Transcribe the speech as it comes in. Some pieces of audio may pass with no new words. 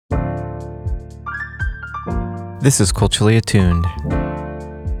This is Culturally Attuned,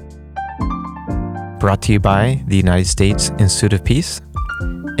 brought to you by the United States Institute of Peace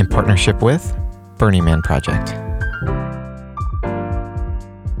in partnership with Burning Man Project.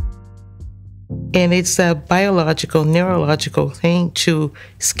 And it's a biological, neurological thing to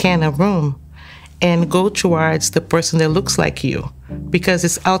scan a room and go towards the person that looks like you, because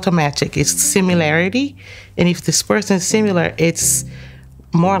it's automatic, it's similarity. And if this person is similar, it's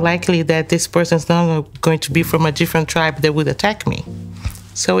more likely that this person is not going to be from a different tribe that would attack me.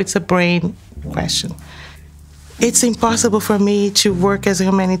 So it's a brain question. It's impossible for me to work as a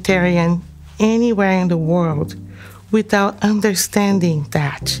humanitarian anywhere in the world without understanding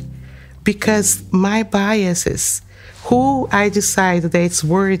that, because my biases, who I decide that it's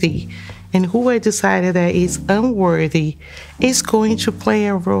worthy and who I decided that is unworthy, is going to play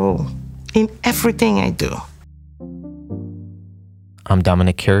a role in everything I do. I'm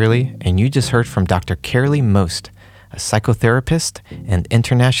Dominic Carolee, and you just heard from Dr. Carolee Most, a psychotherapist and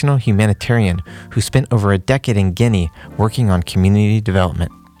international humanitarian who spent over a decade in Guinea working on community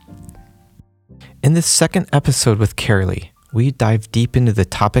development. In this second episode with Carolee, we dive deep into the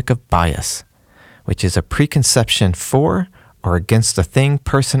topic of bias, which is a preconception for or against a thing,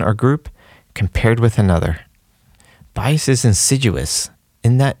 person, or group compared with another. Bias is insidious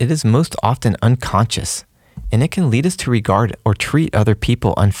in that it is most often unconscious, and it can lead us to regard or treat other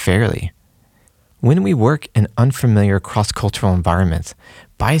people unfairly. When we work in unfamiliar cross-cultural environments,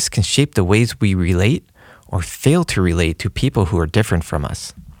 bias can shape the ways we relate or fail to relate to people who are different from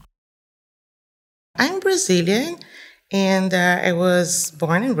us. I'm Brazilian, and I was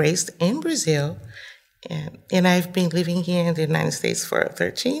born and raised in Brazil, and I've been living here in the United States for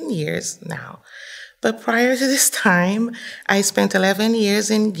 13 years now. But prior to this time, I spent 11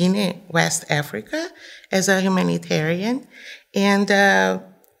 years in Guinea, West Africa, as a humanitarian. And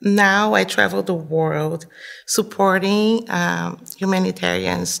now I travel the world supporting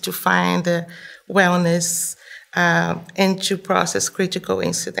humanitarians to find wellness and to process critical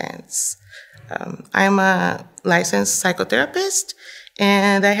incidents. I'm a licensed psychotherapist,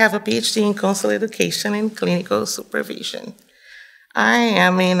 and I have a PhD in counselor education and clinical supervision. I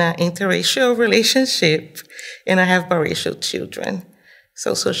am in an interracial relationship, and I have biracial children.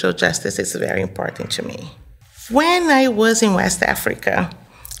 So social justice is very important to me. When I was in West Africa,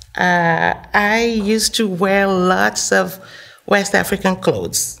 I used to wear lots of West African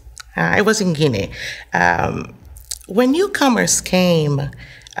clothes. I was in Guinea. When newcomers came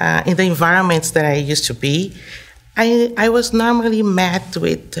in the environments that I used to be, I was normally met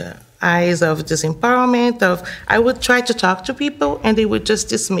with eyes of disempowerment, I would try to talk to people and they would just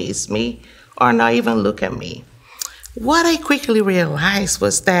dismiss me or not even look at me. What I quickly realized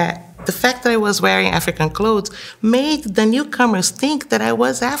was that the fact that I was wearing African clothes made the newcomers think that I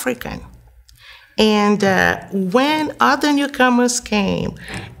was African. And when other newcomers came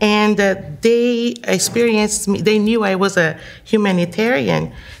and they experienced me, they knew I was a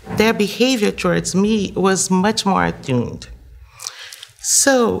humanitarian, their behavior towards me was much more attuned.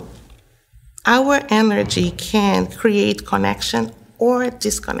 So our energy can create connection or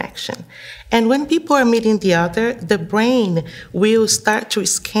disconnection. And when people are meeting the other, the brain will start to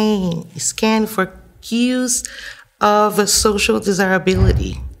scan for cues of social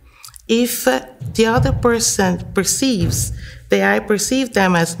desirability. If the other person perceives that I perceive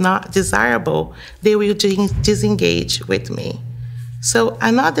them as not desirable, they will disengage with me. So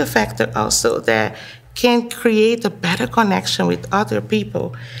another factor also that can create a better connection with other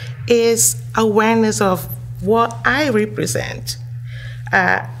people is awareness of what I represent.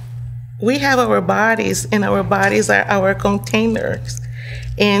 We have our bodies, and our bodies are our containers.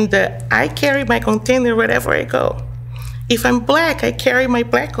 And I carry my container wherever I go. If I'm black, I carry my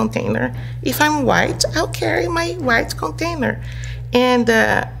black container. If I'm white, I'll carry my white container. And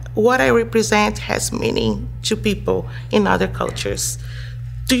what I represent has meaning to people in other cultures.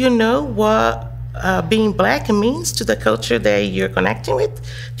 Do you know what being black means to the culture that you're connecting with?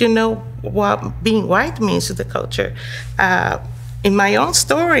 Do you know what being white means to the culture? In my own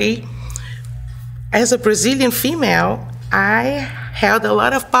story, as a Brazilian female, I held a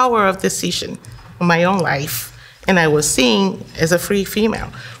lot of power of decision in my own life, and I was seen as a free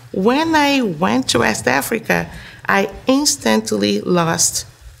female. When I went to West Africa, I instantly lost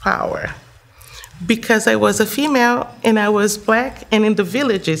power because I was a female and I was black, and in the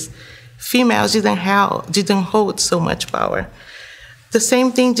villages, females didn't hold so much power. The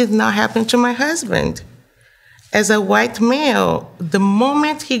same thing did not happen to my husband. As a white male, the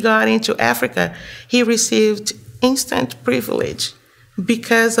moment he got into Africa, he received instant privilege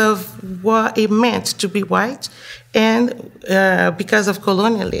because of what it meant to be white and because of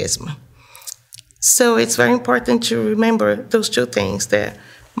colonialism. So it's very important to remember those two things, that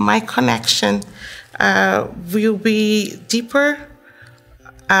my connection will be deeper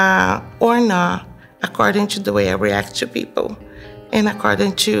or not according to the way I react to people and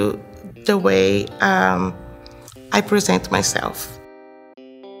according to the way I present myself.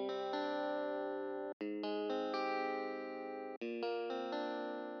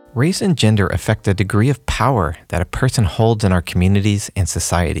 Race and gender affect the degree of power that a person holds in our communities and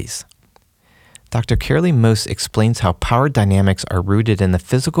societies. Dr. Carolee Most explains how power dynamics are rooted in the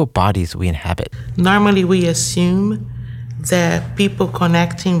physical bodies we inhabit. Normally, we assume that people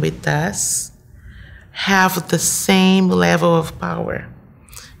connecting with us have the same level of power.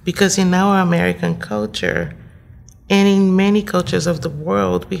 Because in our American culture, and in many cultures of the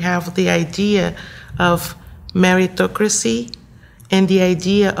world, we have the idea of meritocracy and the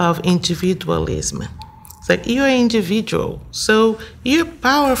idea of individualism. It's like, you're an individual, so you're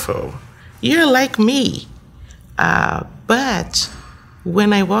powerful. You're like me. But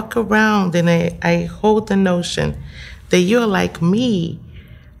when I walk around and I hold the notion that you're like me,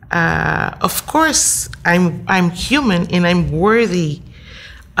 of course, I'm human and I'm worthy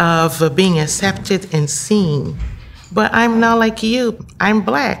of being accepted and seen. But I'm not like you. I'm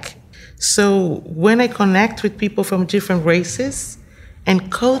Black. So when I connect with people from different races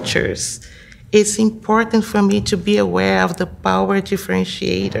and cultures, it's important for me to be aware of the power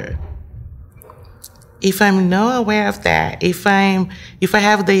differentiator. If I'm not aware of that, if I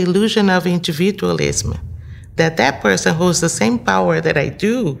have the illusion of individualism, that person holds the same power that I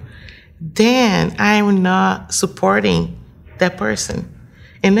do, then I'm not supporting that person.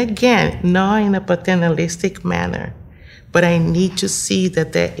 And again, not in a paternalistic manner, but I need to see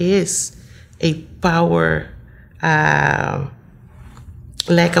that there is a power lack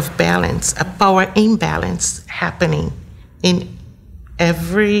of balance, a power imbalance happening in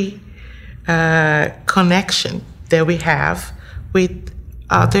every connection that we have with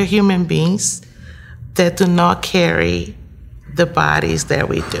other human beings that do not carry the bodies that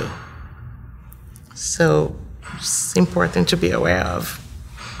we do. So it's important to be aware of.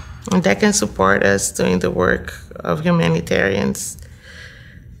 And that can support us doing the work of humanitarians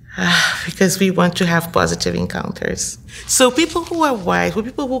because we want to have positive encounters. So people who are white,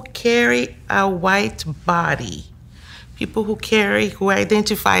 people who carry a white body, people who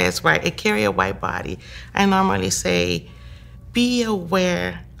identify as white and carry a white body, I normally say, be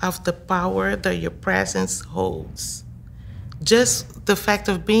aware of the power that your presence holds. Just the fact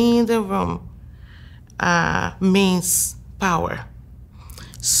of being in the room means power.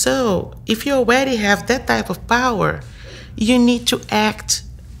 So if you already have that type of power, you need to act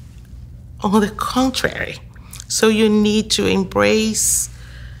on the contrary. So you need to embrace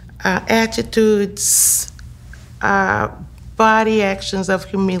attitudes, body actions of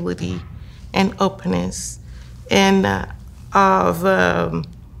humility and openness and of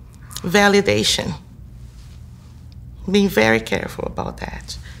validation. Being very careful about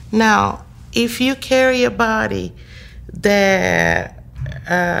that. Now, if you carry a body that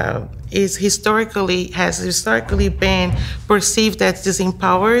has historically been perceived as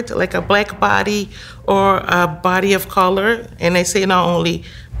disempowered, like a Black body or a body of color, and I say not only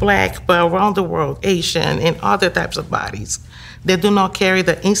Black, but around the world, Asian and other types of bodies that do not carry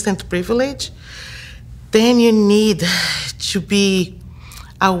the instant privilege, then you need to be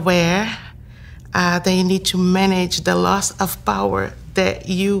aware that you need to manage the loss of power that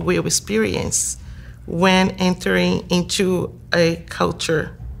you will experience when entering into a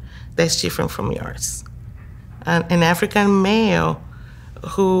culture that's different from yours. An African male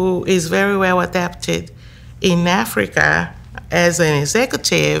who is very well adapted in Africa as an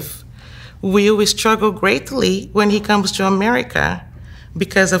executive will struggle greatly when he comes to America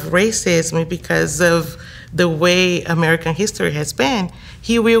because of racism, because of the way American history has been.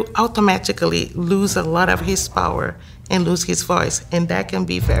 He will automatically lose a lot of his power and lose his voice, and that can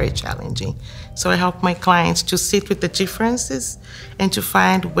be very challenging. So I help my clients to sit with the differences and to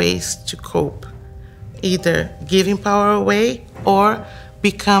find ways to cope, either giving power away or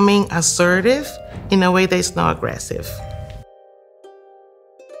becoming assertive in a way that is not aggressive.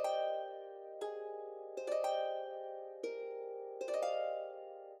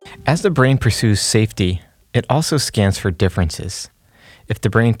 As the brain pursues safety, it also scans for differences. If the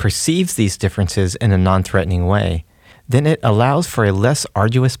brain perceives these differences in a non-threatening way, then it allows for a less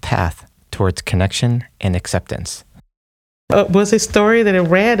arduous path towards connection and acceptance. Was a story that I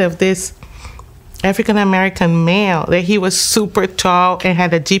read of this African-American male that he was super tall and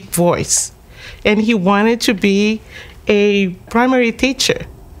had a deep voice. And he wanted to be a primary teacher,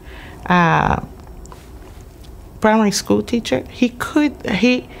 primary school teacher.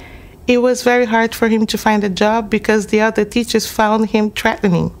 It it was very hard for him to find a job because the other teachers found him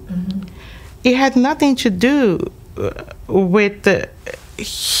threatening. Mm-hmm. It had nothing to do with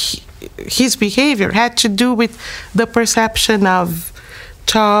his behavior. It had to do with the perception of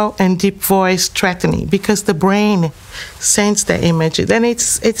tall and deep voice threatening, because the brain sends the image. Then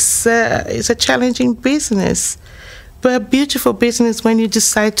it's a challenging business, but a beautiful business when you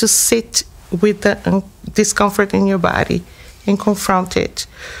decide to sit with the discomfort in your body and confront it,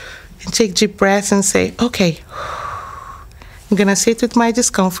 and take deep breaths and say, okay, I'm gonna sit with my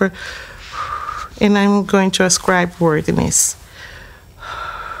discomfort, and I'm going to ascribe worthiness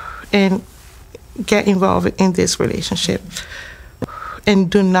and get involved in this relationship,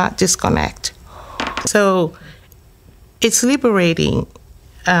 and do not disconnect. So it's liberating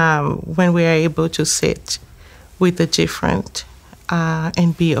when we are able to sit with the different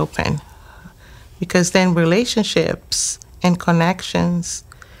and be open, because then relationships and connections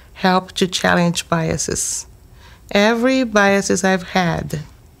help to challenge biases. Every biases I've had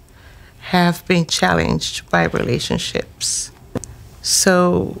have been challenged by relationships.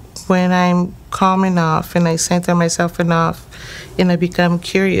 So when I'm calm enough and I center myself enough and I become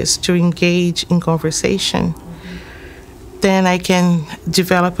curious to engage in conversation, then I can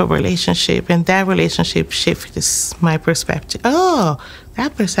develop a relationship, and that relationship shifts my perspective. Oh,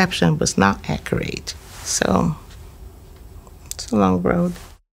 that perception was not accurate. So it's a long road.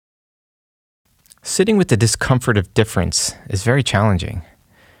 Sitting with the discomfort of difference is very challenging,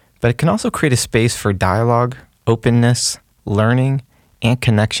 but it can also create a space for dialogue, openness, learning, and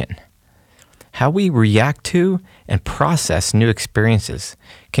connection. How we react to and process new experiences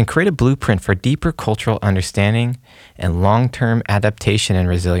can create a blueprint for deeper cultural understanding and long-term adaptation and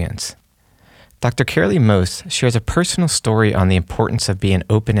resilience. Dr. Carolee Most shares a personal story on the importance of being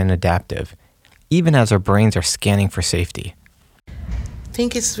open and adaptive, even as our brains are scanning for safety. I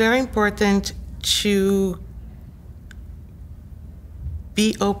think it's very important to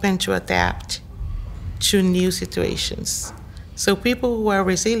be open to adapt to new situations. So people who are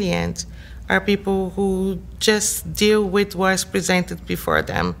resilient are people who just deal with what's presented before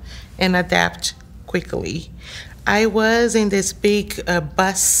them and adapt quickly. I was in this big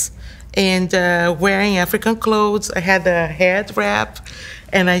bus and wearing African clothes. I had a head wrap,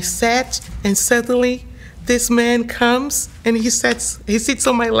 and I sat, and suddenly this man comes and he sits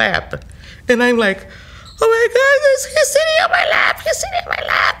on my lap. And I'm like, oh my God, he's sitting on my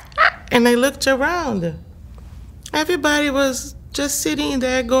lap. And I looked around. Everybody was just sitting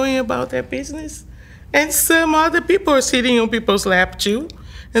there going about their business. And some other people are sitting on people's lap too.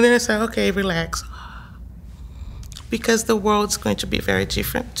 And then I said, okay, relax. Because the world's going to be very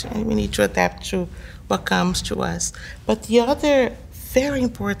different, and we need to adapt to what comes to us. But the other very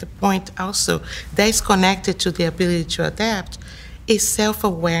important point also that is connected to the ability to adapt is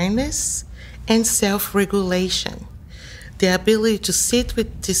self-awareness and self-regulation. The ability to sit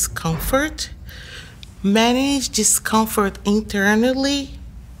with discomfort, manage discomfort internally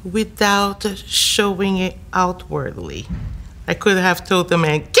without showing it outwardly. I could have told the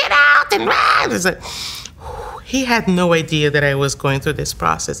man, get out and run. He had no idea that I was going through this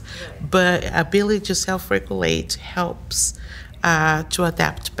process, but ability to self-regulate helps to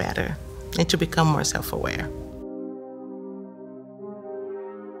adapt better and to become more self-aware.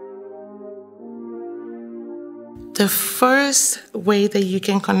 The first way that you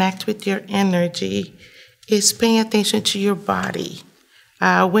can connect with your energy is paying attention to your body.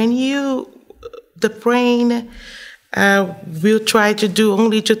 The brain will try to do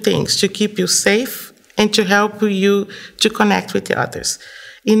only two things: to keep you safe and to help you to connect with the others.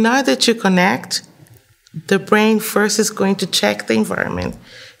 In order to connect, the brain first is going to check the environment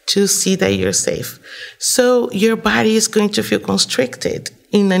to see that you're safe. So your body is going to feel constricted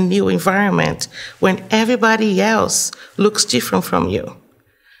in a new environment when everybody else looks different from you.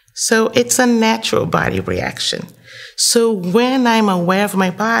 So it's a natural body reaction. So when I'm aware of my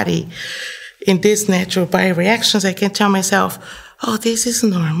body, in these natural body reactions, I can tell myself, oh, this is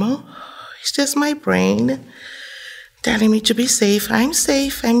normal. It's just my brain telling me to be safe. I'm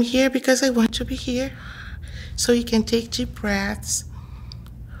safe. I'm here because I want to be here. So you can take deep breaths,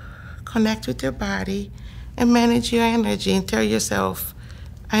 connect with your body, and manage your energy and tell yourself,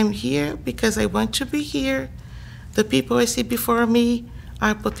 I'm here because I want to be here. The people I see before me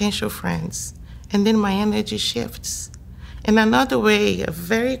are potential friends. And then my energy shifts. And another way, a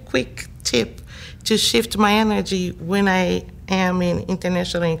very quick tip to shift my energy when I am in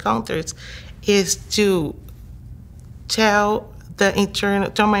international encounters is to tell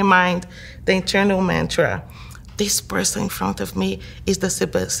my mind the internal mantra. This person in front of me is the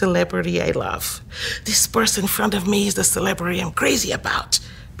celebrity I love. This person in front of me is the celebrity I'm crazy about.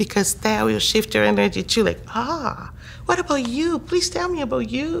 because that will shift your energy to like, what about you? Please tell me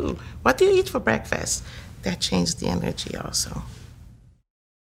about you. What do you eat for breakfast? That changes the energy also.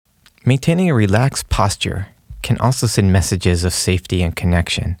 Maintaining a relaxed posture can also send messages of safety and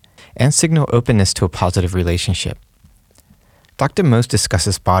connection, and signal openness to a positive relationship. Dr. Most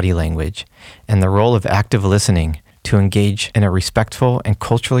discusses body language and the role of active listening to engage in a respectful and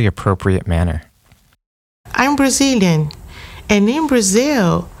culturally appropriate manner. I'm Brazilian, and in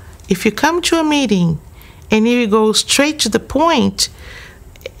Brazil, if you come to a meeting and you go straight to the point,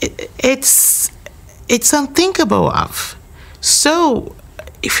 it's unthinkable of. So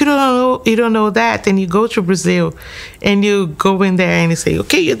if you don't know that, and you go to Brazil and you go in there and you say,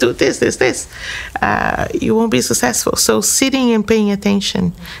 okay, you do this, you won't be successful. So sitting and paying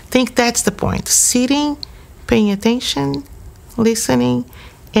attention, I think that's the point. Sitting, paying attention, listening,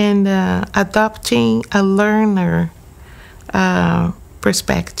 and adopting a learner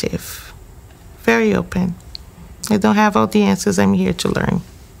perspective. Very open. I don't have all the answers. I'm here to learn.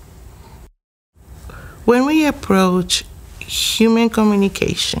 When we approach human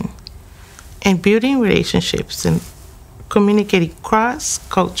communication and building relationships and communicating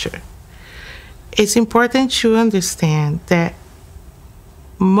cross-culture, it's important to understand that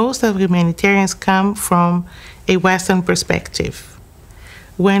most of humanitarians come from a Western perspective.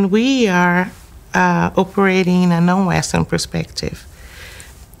 When we are operating in a non-Western perspective,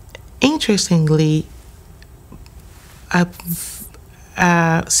 interestingly, a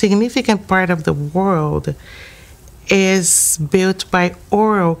significant part of the world is built by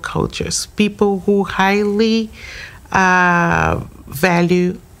oral cultures, people who highly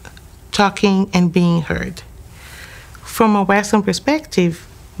value talking and being heard. From a Western perspective,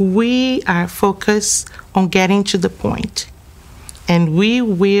 we are focused on getting to the point, and we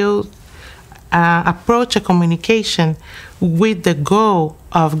will approach a communication with the goal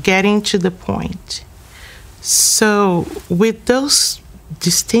of getting to the point. So with those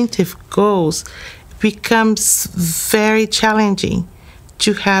distinctive goals, it becomes very challenging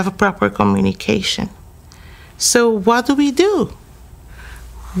to have a proper communication. So what do?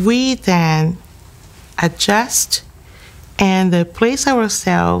 We then adjust and place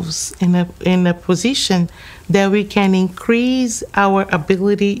ourselves in a position that we can increase our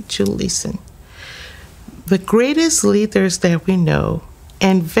ability to listen. The greatest leaders that we know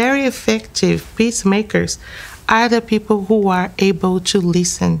and very effective peacemakers are the people who are able to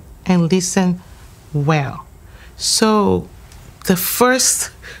listen and listen well. So the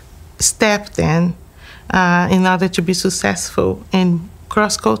first step then, in order to be successful in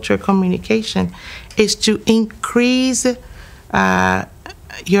cross-cultural communication, is to increase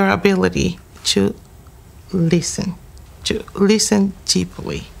your ability to listen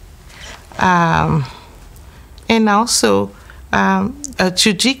deeply. And also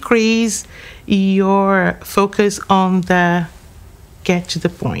to decrease your focus on the get to the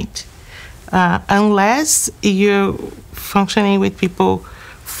point. Unless you're functioning with people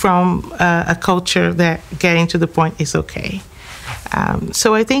from a culture that getting to the point is okay.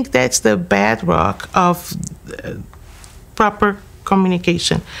 So I think that's the bedrock of proper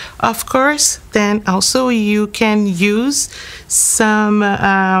communication. Of course, then also you can use some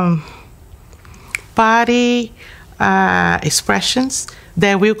body expressions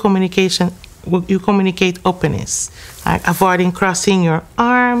that will communicate openness, like avoiding crossing your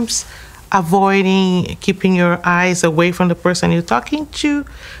arms, avoiding keeping your eyes away from the person you're talking to,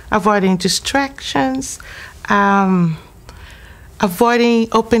 avoiding distractions, avoiding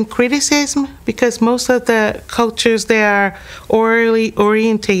open criticism, because most of the cultures that are orally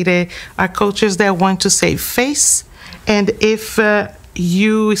orientated are cultures that want to save face. And if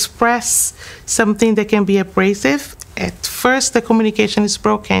you express something that can be abrasive, at first the communication is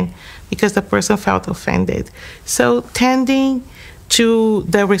broken because the person felt offended. So tending to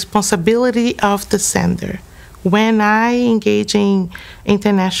the responsibility of the sender. When I engage in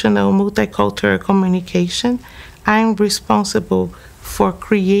international multicultural communication, I'm responsible for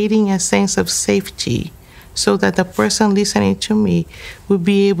creating a sense of safety so that the person listening to me will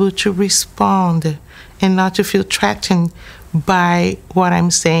be able to respond and not to feel threatened by what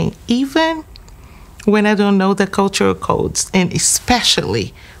I'm saying, even when I don't know the cultural codes. And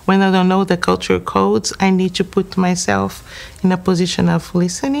especially when I don't know the cultural codes, I need to put myself in a position of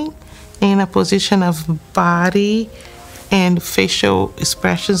listening, in a position of body and facial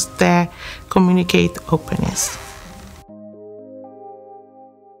expressions that communicate openness.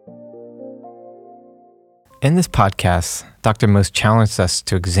 In this podcast, Dr. Most challenged us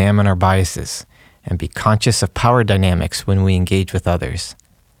to examine our biases and be conscious of power dynamics when we engage with others.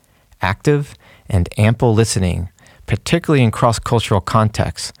 Active and ample listening particularly in cross-cultural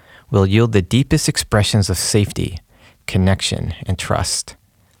contexts, will yield the deepest expressions of safety, connection, and trust.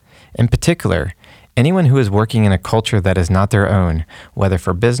 In particular, anyone who is working in a culture that is not their own, whether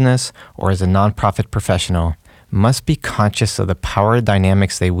for business or as a nonprofit professional, must be conscious of the power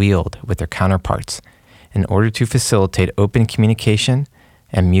dynamics they wield with their counterparts in order to facilitate open communication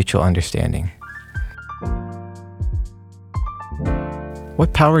and mutual understanding.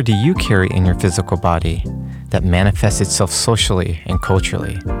 What power do you carry in your physical body that manifests itself socially and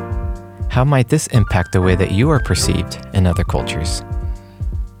culturally? How might this impact the way that you are perceived in other cultures?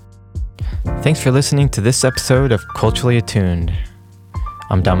 Thanks for listening to this episode of Culturally Attuned.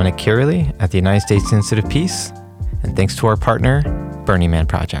 I'm Dominic Kirley at the United States Institute of Peace, and thanks to our partner, Burning Man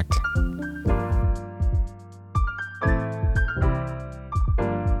Project.